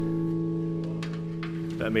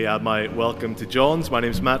Let me add my welcome to John's. My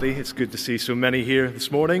name's Matty. It's good to see so many here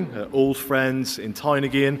this morning. Old friends in town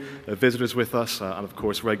again, visitors with us, and of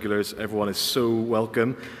course regulars. Everyone is so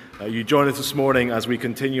welcome. You join us this morning as we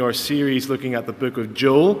continue our series looking at the book of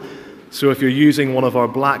Joel. So if you're using one of our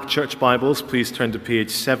black church Bibles, please turn to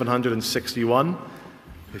page 761.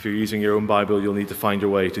 If you're using your own Bible, you'll need to find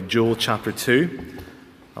your way to Joel chapter 2.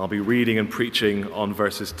 I'll be reading and preaching on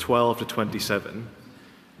verses 12 to 27.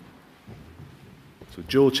 So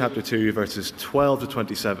Joel chapter 2, verses 12 to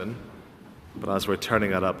 27. But as we're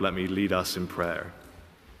turning that up, let me lead us in prayer.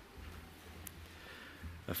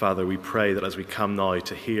 Father, we pray that as we come now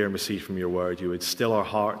to hear and receive from your word, you would still our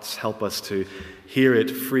hearts, help us to hear it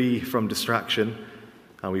free from distraction.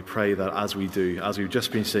 And we pray that as we do, as we've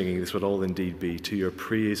just been singing, this would all indeed be to your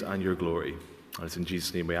praise and your glory. And it's in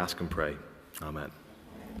Jesus' name we ask and pray. Amen.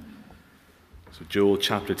 So Joel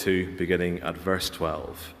chapter 2, beginning at verse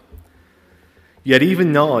 12. Yet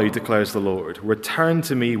even now, declares the Lord, return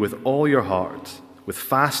to me with all your heart, with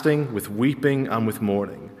fasting, with weeping, and with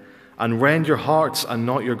mourning, and rend your hearts and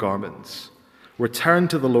not your garments. Return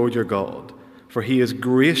to the Lord your God, for he is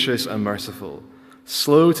gracious and merciful,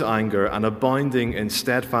 slow to anger and abounding in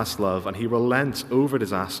steadfast love, and he relents over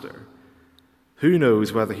disaster. Who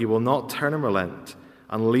knows whether he will not turn and relent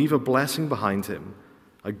and leave a blessing behind him,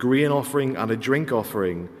 a grain offering and a drink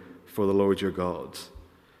offering for the Lord your God.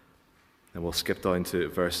 And we'll skip down to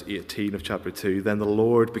verse 18 of chapter 2. Then the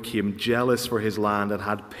Lord became jealous for his land and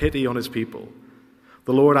had pity on his people.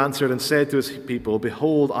 The Lord answered and said to his people,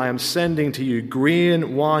 behold, I am sending to you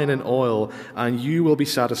grain, wine, and oil, and you will be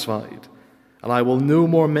satisfied. And I will no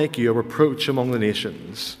more make you a reproach among the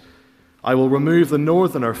nations. I will remove the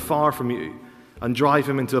northerner far from you, and drive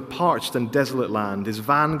him into a parched and desolate land, his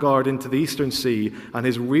vanguard into the eastern sea, and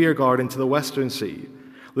his rearguard into the western sea.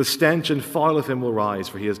 The stench and foul of him will rise,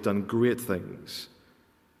 for he has done great things.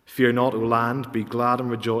 Fear not, O land, be glad and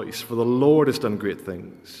rejoice, for the Lord has done great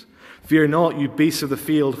things. Fear not, you beasts of the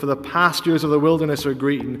field, for the pastures of the wilderness are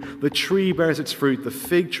green. The tree bears its fruit, the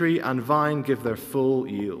fig tree and vine give their full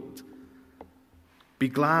yield. Be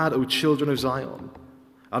glad, O children of Zion,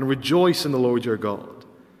 and rejoice in the Lord your God,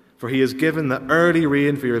 for he has given the early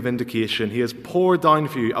rain for your vindication. He has poured down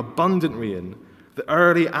for you abundant rain, the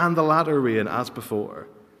early and the latter rain as before.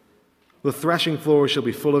 The threshing floor shall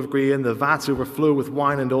be full of grain, the vats overflow with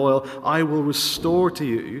wine and oil. I will restore to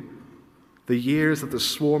you the years that the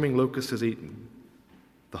swarming locust has eaten,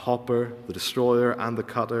 the hopper, the destroyer, and the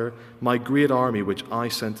cutter, my great army which I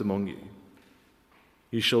sent among you.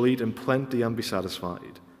 You shall eat in plenty and be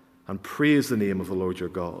satisfied, and praise the name of the Lord your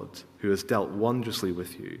God, who has dealt wondrously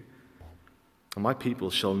with you. And my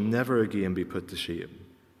people shall never again be put to shame.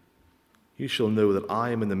 You shall know that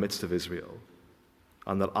I am in the midst of Israel,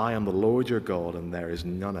 and that I am the Lord your God, and there is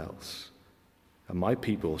none else. And my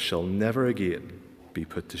people shall never again be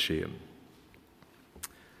put to shame.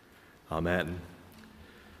 Amen.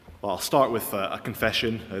 Well, I'll start with a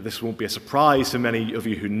confession. This won't be a surprise to many of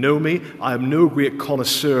you who know me. I am no great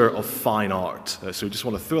connoisseur of fine art, so just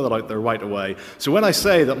want to throw that out there right away. So when I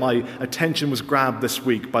say that my attention was grabbed this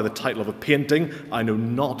week by the title of a painting, I know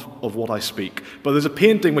not of what I speak. But there's a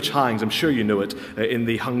painting which hangs, I'm sure you know it, in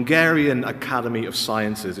the Hungarian Academy of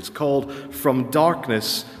Sciences. It's called From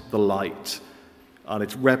Darkness, the Light. And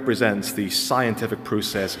it represents the scientific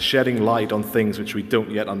process, shedding light on things which we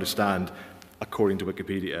don't yet understand, according to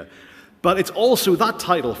Wikipedia. But it's also that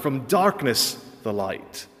title, From Darkness, the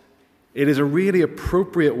Light. It is a really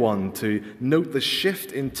appropriate one to note the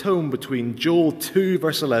shift in tone between Joel 2,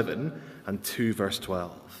 verse 11, and 2, verse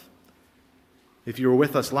 12. If you were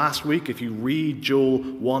with us last week, if you read Joel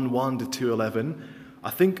 1:1 to 2:11,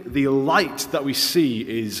 I think the light that we see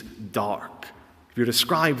is dark. If you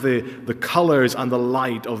describe the colors and the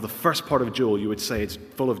light of the first part of Joel, you would say it's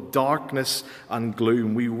full of darkness and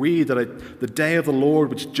gloom. We read that the day of the Lord,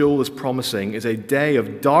 which Joel is promising, is a day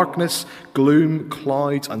of darkness, gloom,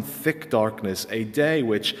 clouds, and thick darkness, a day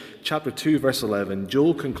which, chapter 2, verse 11,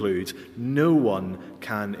 Joel concludes, no one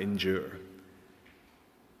can endure.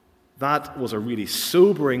 That was a really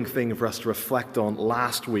sobering thing for us to reflect on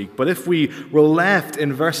last week. But if we were left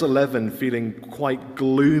in verse 11 feeling quite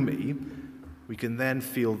gloomy, we can then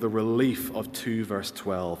feel the relief of 2 verse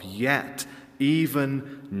 12. Yet,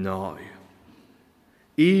 even now,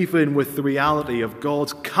 even with the reality of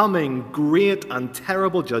God's coming great and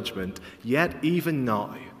terrible judgment, yet even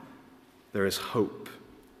now, there is hope.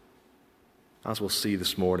 As we'll see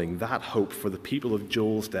this morning, that hope for the people of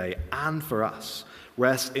Joel's day and for us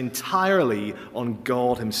rests entirely on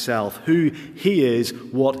God himself, who he is,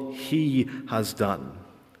 what he has done.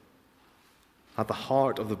 At the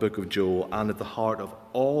heart of the book of Joel and at the heart of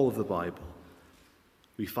all of the Bible,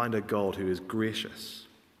 we find a God who is gracious,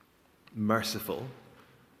 merciful,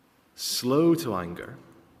 slow to anger,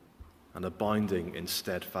 and abounding in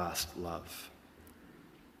steadfast love.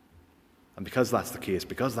 And because that's the case,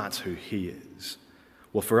 because that's who he is,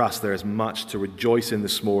 well, for us, there is much to rejoice in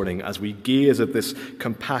this morning as we gaze at this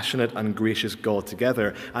compassionate and gracious God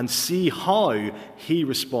together and see how he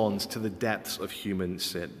responds to the depths of human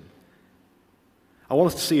sin. I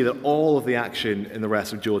want us to see that all of the action in the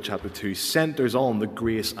rest of Joel chapter 2 centers on the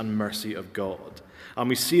grace and mercy of God. And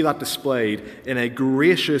we see that displayed in a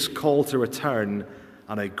gracious call to return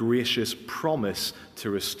and a gracious promise to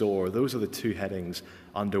restore. Those are the two headings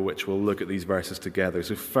under which we'll look at these verses together.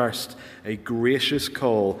 So first, a gracious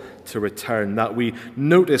call to return that we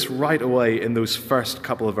notice right away in those first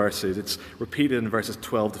couple of verses. It's repeated in verses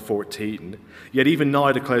 12 to 14. Yet even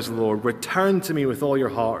now, declares the Lord, return to me with all your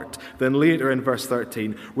heart. Then later in verse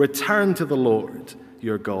 13, return to the Lord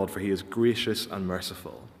your God, for he is gracious and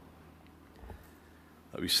merciful.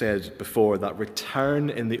 We said before that return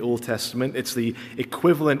in the Old Testament, it's the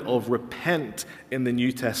equivalent of repent in the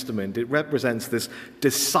New Testament. It represents this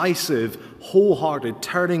decisive, wholehearted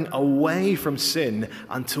turning away from sin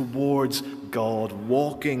and towards God,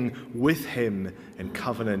 walking with him in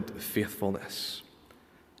covenant faithfulness.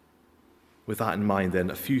 With that in mind, then,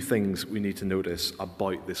 a few things we need to notice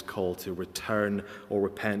about this call to return or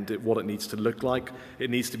repent, what it needs to look like. It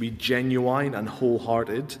needs to be genuine and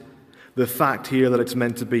wholehearted. The fact here that it's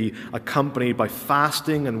meant to be accompanied by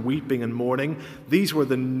fasting and weeping and mourning, these were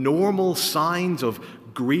the normal signs of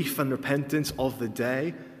grief and repentance of the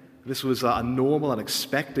day. This was a normal and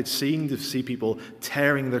expected scene to see people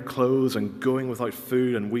tearing their clothes and going without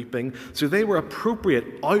food and weeping. So they were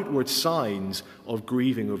appropriate outward signs of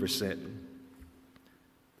grieving over sin.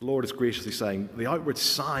 The Lord is graciously saying, the outward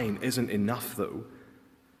sign isn't enough, though.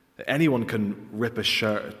 Anyone can rip a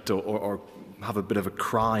shirt or have a bit of a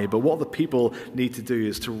cry, but what the people need to do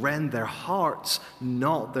is to rend their hearts,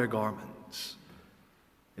 not their garments.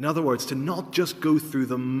 In other words, to not just go through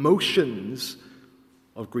the motions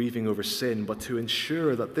of grieving over sin, but to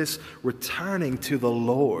ensure that this returning to the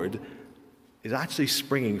Lord is actually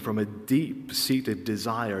springing from a deep-seated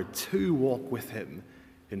desire to walk with him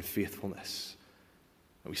in faithfulness.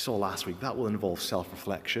 And we saw last week that will involve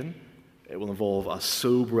self-reflection. It will involve a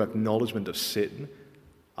sober acknowledgement of sin,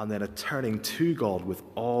 and then a turning to God with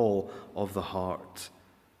all of the heart.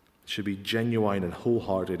 It should be genuine and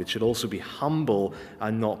wholehearted. It should also be humble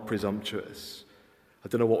and not presumptuous. I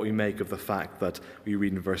don't know what we make of the fact that we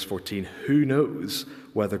read in verse 14, who knows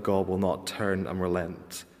whether God will not turn and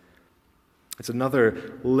relent? It's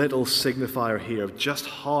another little signifier here of just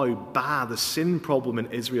how bad the sin problem in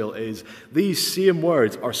Israel is. These same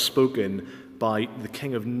words are spoken by the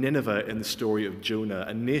king of Nineveh in the story of Jonah,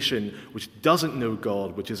 a nation which doesn't know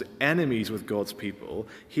God, which is enemies with God's people.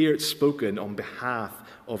 Here it's spoken on behalf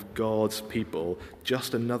of God's people,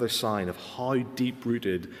 just another sign of how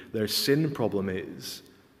deep-rooted their sin problem is,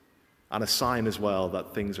 and a sign as well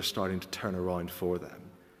that things are starting to turn around for them.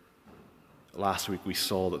 Last week we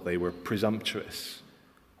saw that they were presumptuous,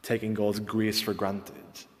 taking God's grace for granted.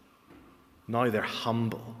 Now they're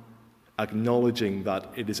humble, acknowledging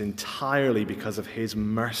that it is entirely because of his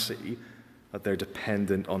mercy that they're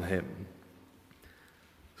dependent on him.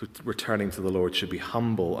 So returning to the Lord should be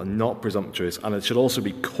humble and not presumptuous, and it should also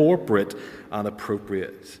be corporate and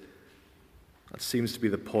appropriate. That seems to be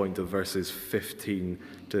the point of verses 15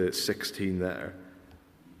 to 16 there.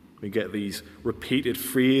 We get these repeated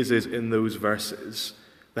phrases in those verses.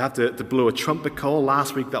 They have to blow a trumpet call.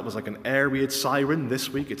 Last week that was like an air raid siren. This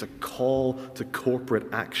week it's a call to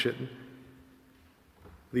corporate action.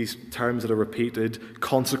 These terms that are repeated,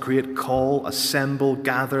 consecrate, call, assemble,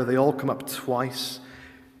 gather, they all come up twice.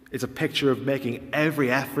 It's a picture of making every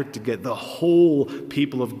effort to get the whole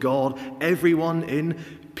people of God, everyone in.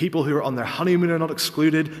 People who are on their honeymoon are not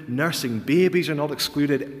excluded. Nursing babies are not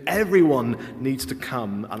excluded. Everyone needs to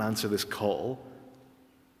come and answer this call.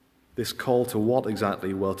 This call to what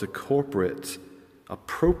exactly? Well, to corporate,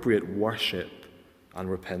 appropriate worship and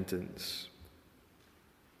repentance.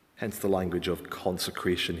 Hence the language of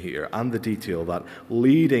consecration here, and the detail that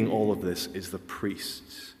leading all of this is the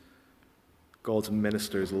priests. God's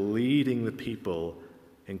ministers leading the people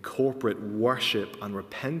in corporate worship and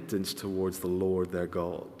repentance towards the Lord their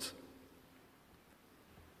God.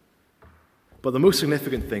 But the most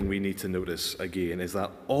significant thing we need to notice again is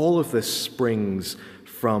that all of this springs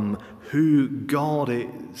from who God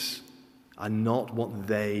is and not what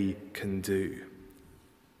they can do.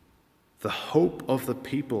 The hope of the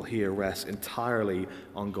people here rests entirely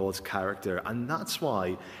on God's character, and that's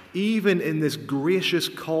why, even in this gracious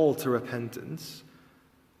call to repentance,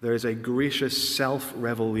 There is a gracious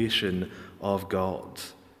self-revelation of God.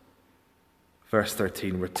 Verse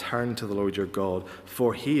 13, return to the Lord your God,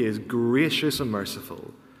 for he is gracious and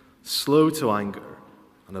merciful, slow to anger,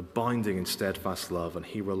 and abounding in steadfast love, and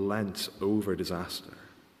he relents over disaster.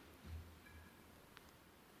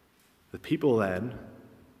 The people then,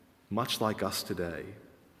 much like us today,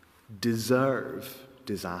 deserve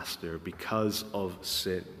disaster because of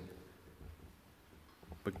sin.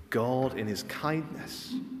 But God, in his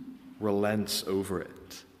kindness, relents over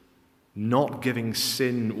it, not giving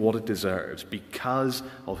sin what it deserves because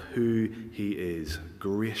of who he is: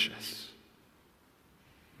 gracious,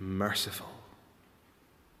 merciful,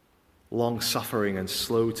 long-suffering and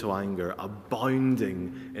slow to anger,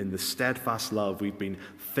 abounding in the steadfast love we've been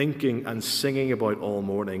thinking and singing about all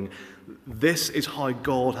morning. This is how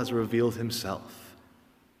God has revealed himself.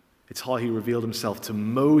 It's how he revealed himself to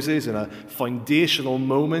Moses in a foundational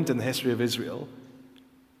moment in the history of Israel.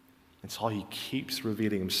 It's how he keeps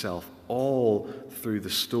revealing himself all through the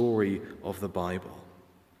story of the Bible.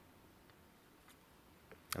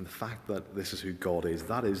 And the fact that this is who God is,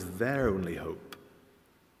 that is their only hope.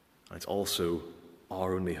 And it's also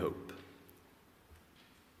our only hope.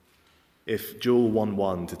 If Joel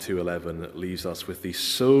 1:1 to 2:11 leaves us with the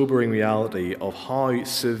sobering reality of how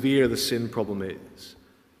severe the sin problem is,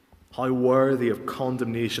 how worthy of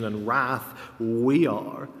condemnation and wrath we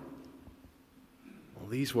are, well,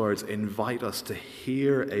 these words invite us to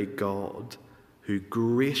hear a God who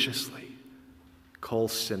graciously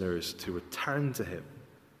calls sinners to return to him,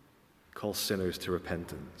 calls sinners to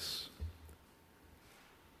repentance.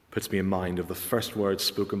 Puts me in mind of the first words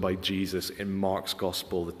spoken by Jesus in Mark's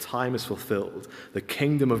Gospel. The time is fulfilled. The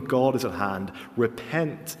kingdom of God is at hand.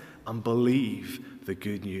 Repent and believe the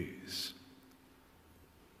good news.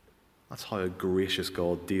 That's how a gracious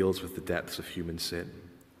God deals with the depths of human sin.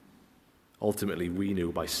 Ultimately, we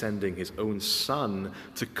know by sending his own Son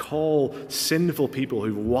to call sinful people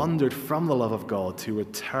who've wandered from the love of God to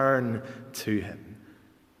return to him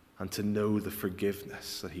and to know the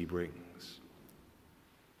forgiveness that he brings.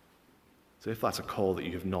 So if that's a call that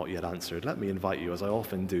you have not yet answered, let me invite you, as I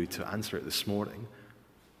often do, to answer it this morning.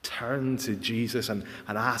 Turn to Jesus and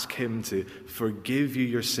ask him to forgive you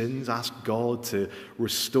your sins. Ask God to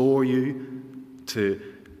restore you, to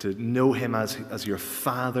know him as your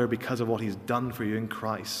Father because of what he's done for you in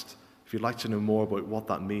Christ. If you'd like to know more about what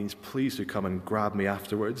that means, please do come and grab me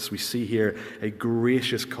afterwards. We see here a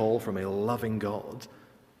gracious call from a loving God.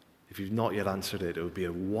 If you've not yet answered it, it would be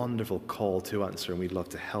a wonderful call to answer, and we'd love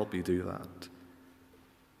to help you do that.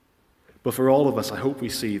 But for all of us, I hope we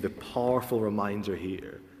see the powerful reminder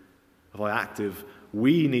here of how active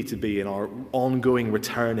we need to be in our ongoing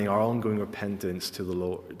returning, our ongoing repentance to the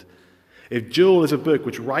Lord. If Joel is a book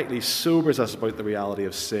which rightly sobers us about the reality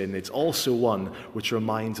of sin, it's also one which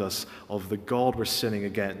reminds us of the God we're sinning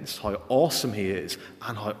against, how awesome he is,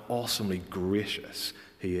 and how awesomely gracious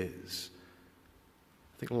he is.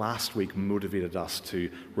 I think last week motivated us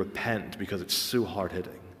to repent because it's so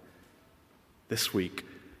hard-hitting. This week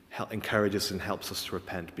encourages and helps us to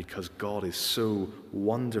repent because God is so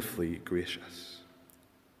wonderfully gracious.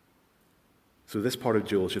 So this part of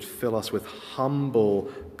Joel should fill us with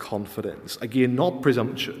humble confidence. Again, not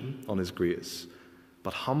presumption on his grace,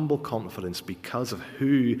 but humble confidence because of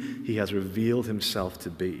who he has revealed himself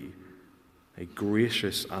to be, a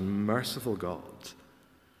gracious and merciful God.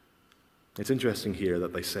 It's interesting here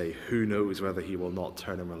that they say, who knows whether he will not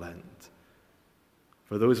turn and relent?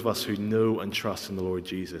 For those of us who know and trust in the Lord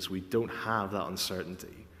Jesus, we don't have that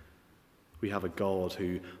uncertainty. We have a God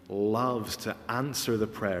who loves to answer the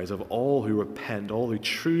prayers of all who repent, all who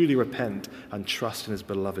truly repent and trust in his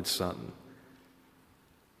beloved Son.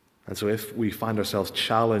 And so if we find ourselves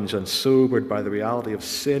challenged and sobered by the reality of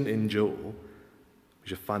sin in Joel, we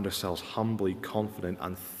should find ourselves humbly confident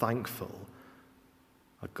and thankful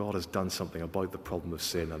that God has done something about the problem of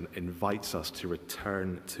sin and invites us to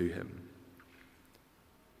return to him.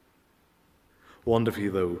 Wonderfully,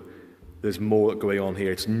 though, there's more going on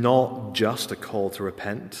here. It's not just a call to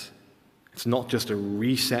repent. It's not just a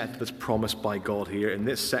reset that's promised by God here. In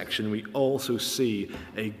this section, we also see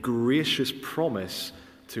a gracious promise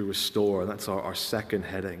to restore, and that's our second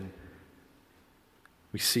heading.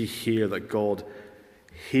 We see here that God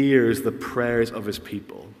hears the prayers of his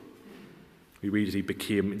people. We read that he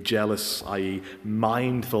became jealous, i.e.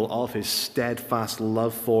 mindful of his steadfast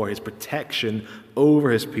love for, his protection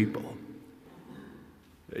over his people.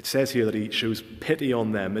 It says here that he shows pity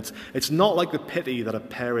on them. It's not like the pity that a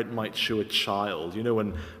parent might show a child. You know,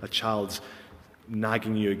 when a child's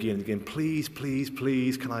nagging you again and again, please, please,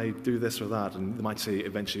 please, can I do this or that? And they might say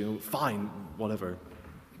eventually, oh, fine, whatever,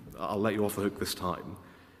 I'll let you off the hook this time.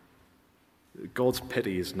 God's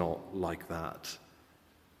pity is not like that.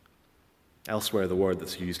 Elsewhere, the word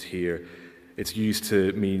that's used here, it's used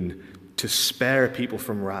to mean to spare people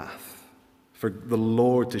from wrath, for the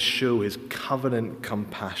Lord to show his covenant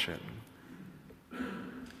compassion.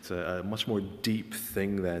 It's a much more deep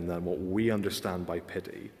thing then than what we understand by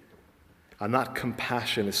pity. And that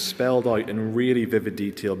compassion is spelled out in really vivid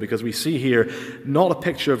detail, because we see here not a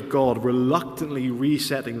picture of God reluctantly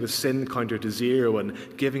resetting the sin counter to 0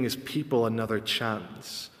 and giving his people another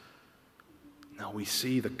chance. No, we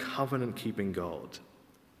see the covenant-keeping God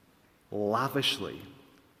lavishly,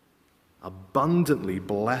 abundantly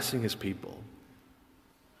blessing his people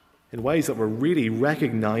in ways that were really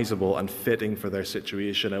recognizable and fitting for their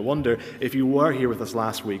situation. I wonder if you were here with us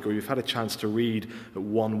last week, or you've had a chance to read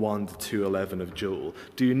 1:1 to 2:11 of Joel,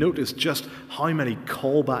 do you notice just how many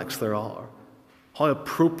callbacks there are? How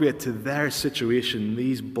appropriate to their situation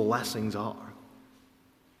these blessings are?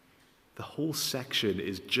 The whole section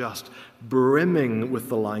is just brimming with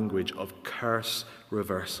the language of curse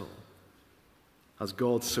reversal, as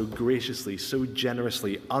God so graciously, so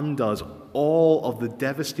generously undoes all of the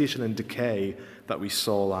devastation and decay that we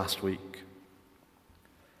saw last week.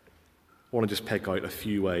 I want to just pick out a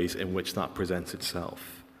few ways in which that presents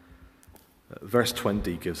itself. Verse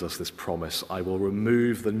 20 gives us this promise: I will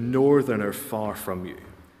remove the northerner far from you.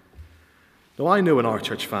 Now, I know in our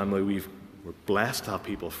church family we're blessed to have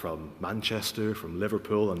people from Manchester, from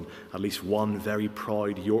Liverpool, and at least one very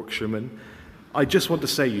proud Yorkshireman. I just want to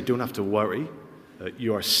say you don't have to worry.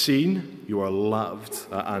 You are seen, you are loved,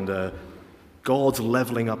 and God's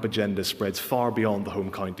levelling up agenda spreads far beyond the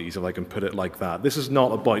home counties, if I can put it like that. This is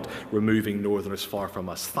not about removing northerners far from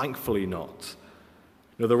us, thankfully not.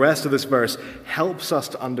 Now, the rest of this verse helps us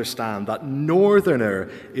to understand that northerner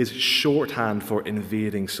is shorthand for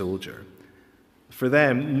invading soldier. For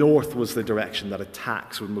them, north was the direction that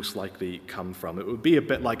attacks would most likely come from. It would be a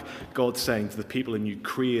bit like God saying to the people in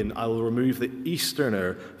Ukraine, I will remove the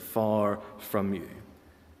easterner far from you.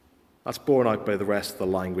 That's borne out by the rest of the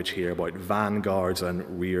language here about vanguards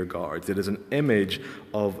and rear guards. It is an image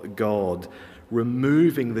of God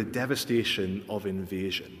removing the devastation of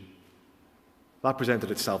invasion. That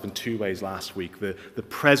presented itself in two ways last week: the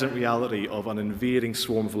present reality of an invading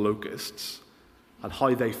swarm of locusts, and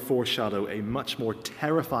how they foreshadow a much more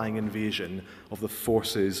terrifying invasion of the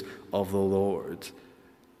forces of the Lord.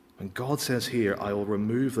 And God says here, I will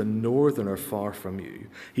remove the northerner far from you.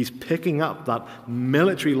 He's picking up that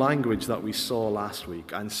military language that we saw last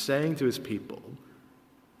week and saying to his people,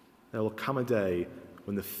 there will come a day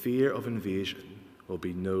when the fear of invasion will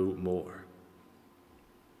be no more.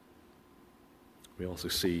 We also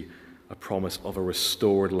see a promise of a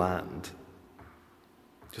restored land.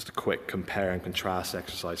 Just a quick compare and contrast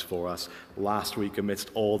exercise for us. Last week,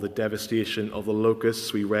 amidst all the devastation of the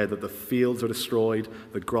locusts, we read that the fields are destroyed,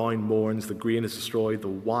 the ground mourns, the grain is destroyed, the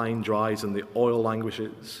wine dries, and the oil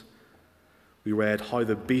languishes. We read how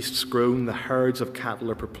the beasts groan, the herds of cattle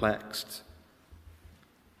are perplexed.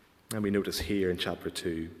 And we notice here in chapter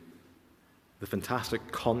 2 the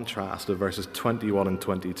fantastic contrast of verses 21 and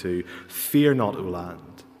 22. Fear not, O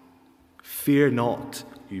land. Fear not,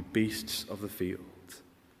 you beasts of the field.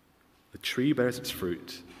 The tree bears its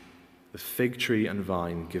fruit. The fig tree and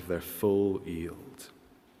vine give their full yield.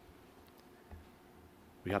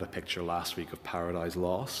 We had a picture last week of paradise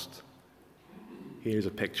lost. Here's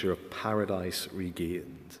a picture of paradise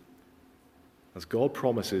regained, as God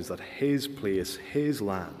promises that his place, his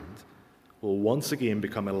land, will once again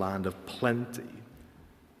become a land of plenty,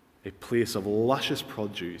 a place of luscious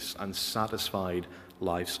produce and satisfied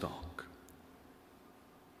livestock.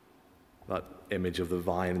 That image of the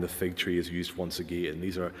vine and the fig tree is used once again.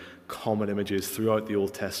 These are common images throughout the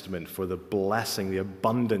Old Testament for the blessing, the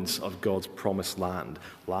abundance of God's promised land.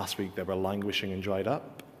 Last week they were languishing and dried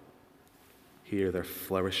up. Here they're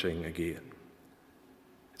flourishing again.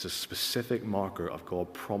 It's a specific marker of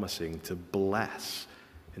God promising to bless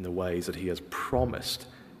in the ways that he has promised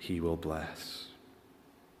he will bless.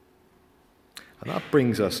 And that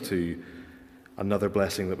brings us to another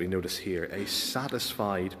blessing that we notice here, a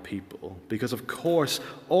satisfied people. Because of course,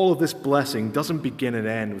 all of this blessing doesn't begin and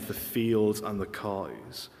end with the fields and the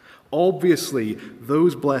cows. Obviously,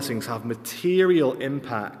 those blessings have material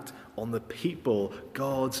impact on the people,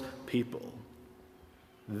 God's people.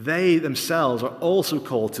 They themselves are also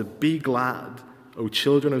called to be glad, O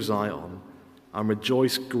children of Zion, and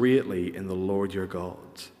rejoice greatly in the Lord your God.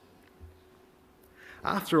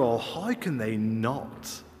 After all, how can they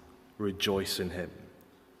not rejoice in him?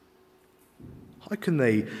 How can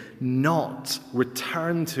they not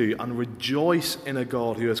return to and rejoice in a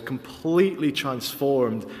God who has completely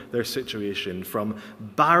transformed their situation from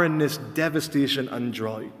barrenness, devastation, and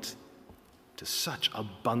drought to such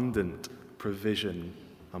abundant provision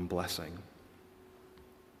and blessing?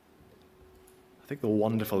 I think the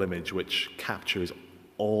wonderful image which captures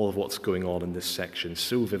all of what's going on in this section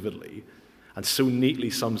so vividly and so neatly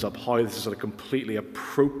sums up how this is a completely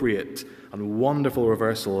appropriate and wonderful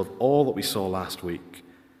reversal of all that we saw last week.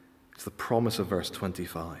 It's the promise of verse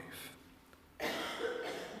 25.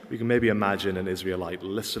 We can maybe imagine an Israelite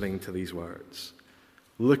listening to these words,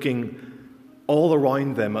 looking all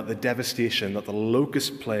around them at the devastation that the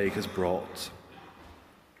locust plague has brought.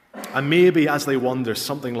 And maybe as they wonder,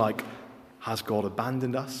 something like, has God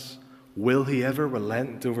abandoned us? Will he ever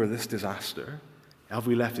relent over this disaster? Have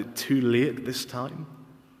we left it too late this time?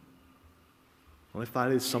 Well, if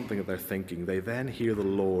that is something that they're thinking, they then hear the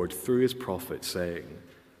Lord through his prophet saying,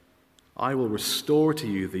 I will restore to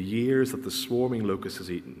you the years that the swarming locust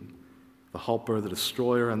has eaten, the hopper, the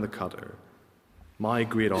destroyer, and the cutter, my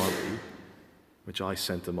great army, which I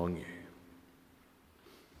sent among you.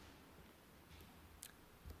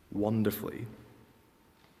 Wonderfully,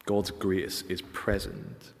 God's grace is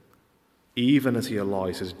present, even as he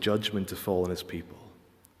allows his judgment to fall on his people.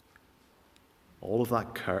 All of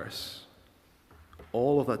that curse,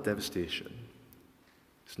 all of that devastation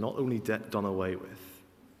is not only done away with,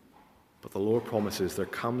 but the Lord promises there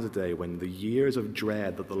comes a day when the years of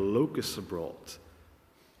dread that the locusts have brought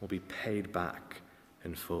will be paid back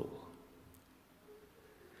in full.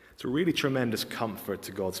 It's a really tremendous comfort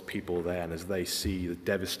to God's people then as they see the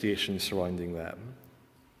devastation surrounding them.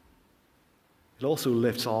 It also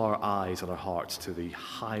lifts our eyes and our hearts to the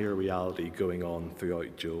higher reality going on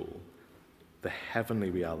throughout Joel, the heavenly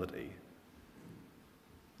reality.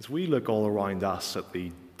 As we look all around us at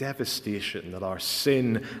the devastation that our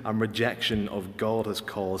sin and rejection of God has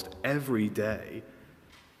caused every day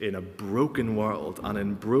in a broken world and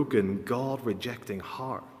in broken, God-rejecting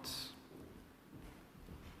hearts,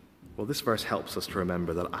 well, this verse helps us to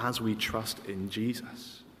remember that as we trust in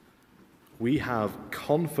Jesus, we have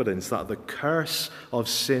confidence that the curse of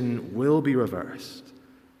sin will be reversed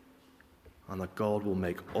and that God will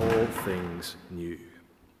make all things new.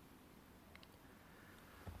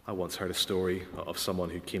 I once heard a story of someone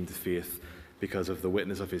who came to faith because of the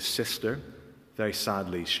witness of his sister. Very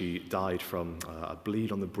sadly, she died from a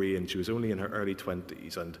bleed on the brain. She was only in her early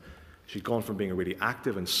 20s, and she'd gone from being a really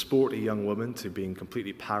active and sporty young woman to being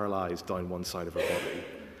completely paralyzed down one side of her body.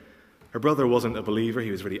 Her brother wasn't a believer.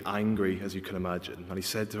 He was really angry, as you can imagine. And he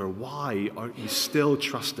said to her, why aren't you still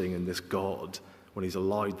trusting in this God when he's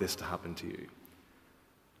allowed this to happen to you?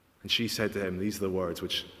 And she said to him, these are the words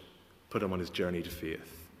which put him on his journey to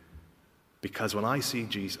faith. Because when I see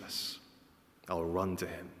Jesus, I'll run to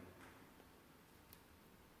him.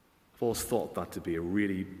 I've always thought that to be a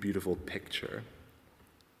really beautiful picture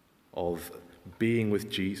of being with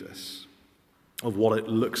Jesus, of what it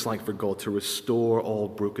looks like for God to restore all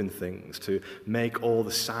broken things, to make all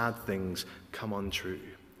the sad things come untrue.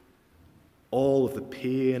 All of the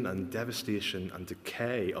pain and devastation and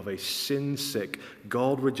decay of a sin-sick,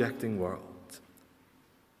 God-rejecting world,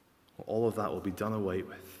 all of that will be done away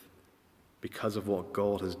with because of what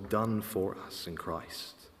God has done for us in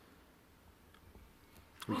Christ.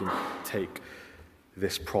 We can take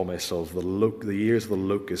this promise of the years of the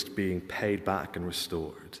locust being paid back and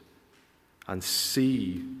restored and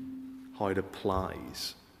see how it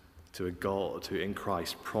applies to a God who in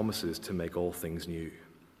Christ promises to make all things new.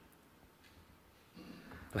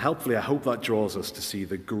 And helpfully, I hope that draws us to see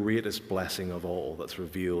the greatest blessing of all that's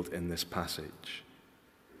revealed in this passage.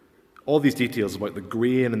 All these details about the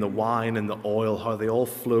grain and the wine and the oil, how they all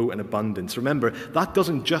flow in abundance. Remember, that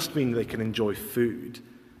doesn't just mean they can enjoy food.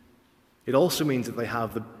 It also means that they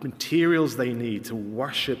have the materials they need to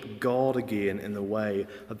worship God again in the way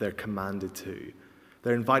that they're commanded to.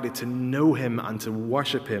 They're invited to know him and to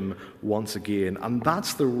worship him once again. And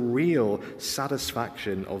that's the real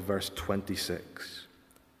satisfaction of verse 26.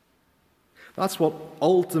 That's what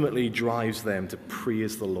ultimately drives them to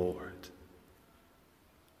praise the Lord.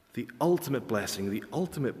 The ultimate blessing, the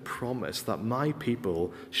ultimate promise that my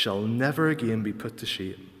people shall never again be put to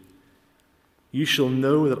shame. You shall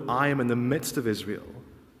know that I am in the midst of Israel,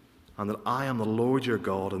 and that I am the Lord your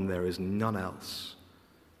God, and there is none else.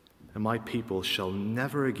 And my people shall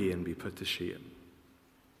never again be put to shame.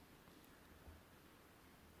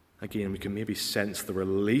 Again, we can maybe sense the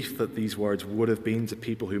relief that these words would have been to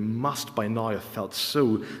people who must by now have felt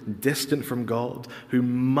so distant from God, who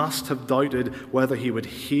must have doubted whether he would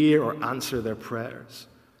hear or answer their prayers.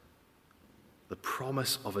 the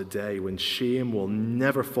promise of a day when shame will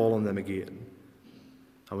never fall on them again,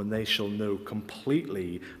 and when they shall know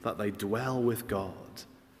completely that they dwell with God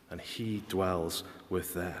and he dwells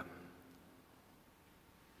with them.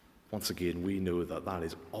 Once again, we know that that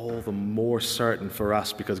is all the more certain for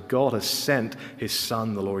us because God has sent his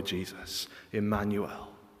Son, the Lord Jesus,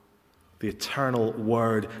 Emmanuel, the eternal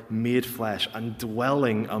Word made flesh and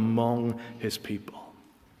dwelling among his people.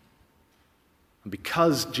 And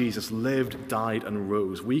because Jesus lived, died, and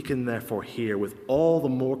rose, we can therefore hear with all the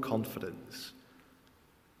more confidence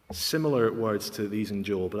similar words to these in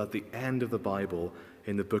Joel, but at the end of the Bible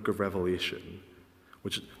in the book of Revelation,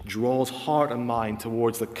 which draws heart and mind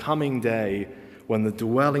towards the coming day when the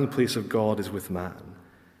dwelling place of God is with man.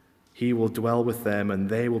 He will dwell with them, and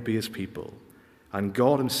they will be his people, and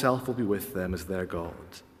God himself will be with them as their God.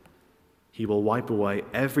 He will wipe away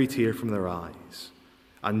every tear from their eyes,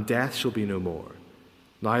 and death shall be no more.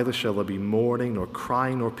 Neither shall there be mourning, nor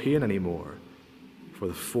crying, nor pain any more, for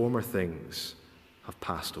the former things have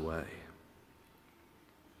passed away.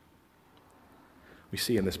 We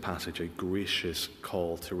see in this passage a gracious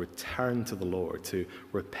call to return to the Lord, to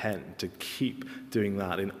repent, to keep doing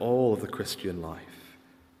that in all of the Christian life.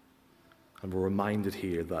 And we're reminded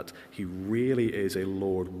here that he really is a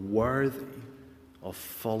Lord worthy of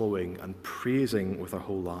following and praising with our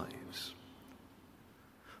whole lives.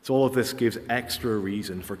 So all of this gives extra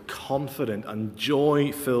reason for confident and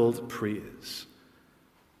joy-filled praise.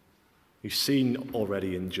 You've seen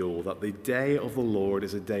already in Joel that the day of the Lord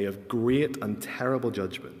is a day of great and terrible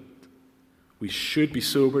judgment. We should be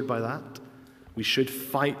sobered by that. We should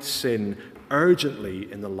fight sin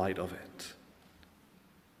urgently in the light of it.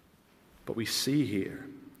 But we see here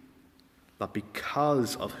that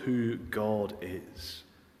because of who God is,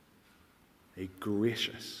 a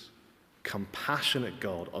gracious, compassionate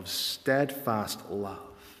God of steadfast love,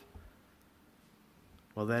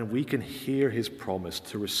 well, then we can hear his promise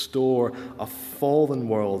to restore a fallen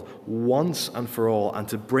world once and for all and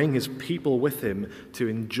to bring his people with him to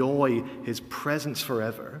enjoy his presence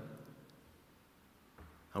forever.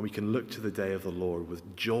 And we can look to the day of the Lord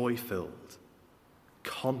with joy-filled,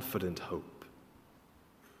 confident hope.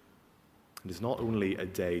 It is not only a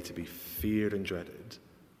day to be feared and dreaded.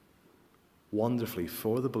 Wonderfully,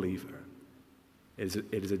 for the believer, it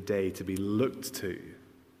is a day to be looked to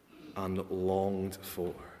and longed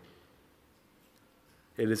for.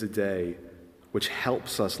 It is a day which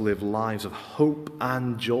helps us live lives of hope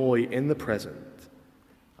and joy in the present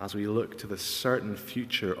as we look to the certain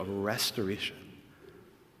future of restoration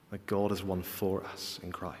that God has won for us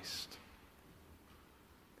in Christ.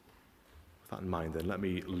 With that in mind, then, let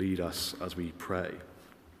me lead us as we pray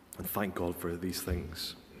and thank God for these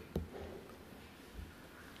things.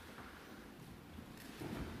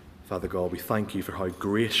 Father God, we thank you for how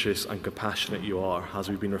gracious and compassionate you are, as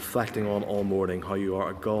we've been reflecting on all morning, how you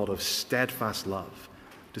are a God of steadfast love,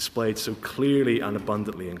 displayed so clearly and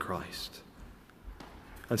abundantly in Christ.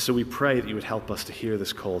 And so we pray that you would help us to hear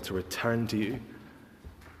this call to return to you,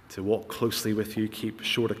 to walk closely with you, keep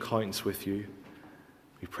short accounts with you.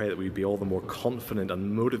 We pray that we'd be all the more confident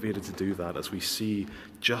and motivated to do that as we see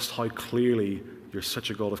just how clearly you're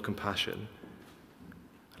such a God of compassion,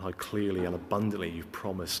 how clearly and abundantly you've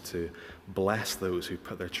promised to bless those who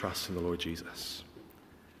put their trust in the Lord Jesus.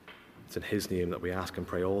 It's in his name that we ask and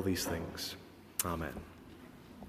pray all these things. Amen.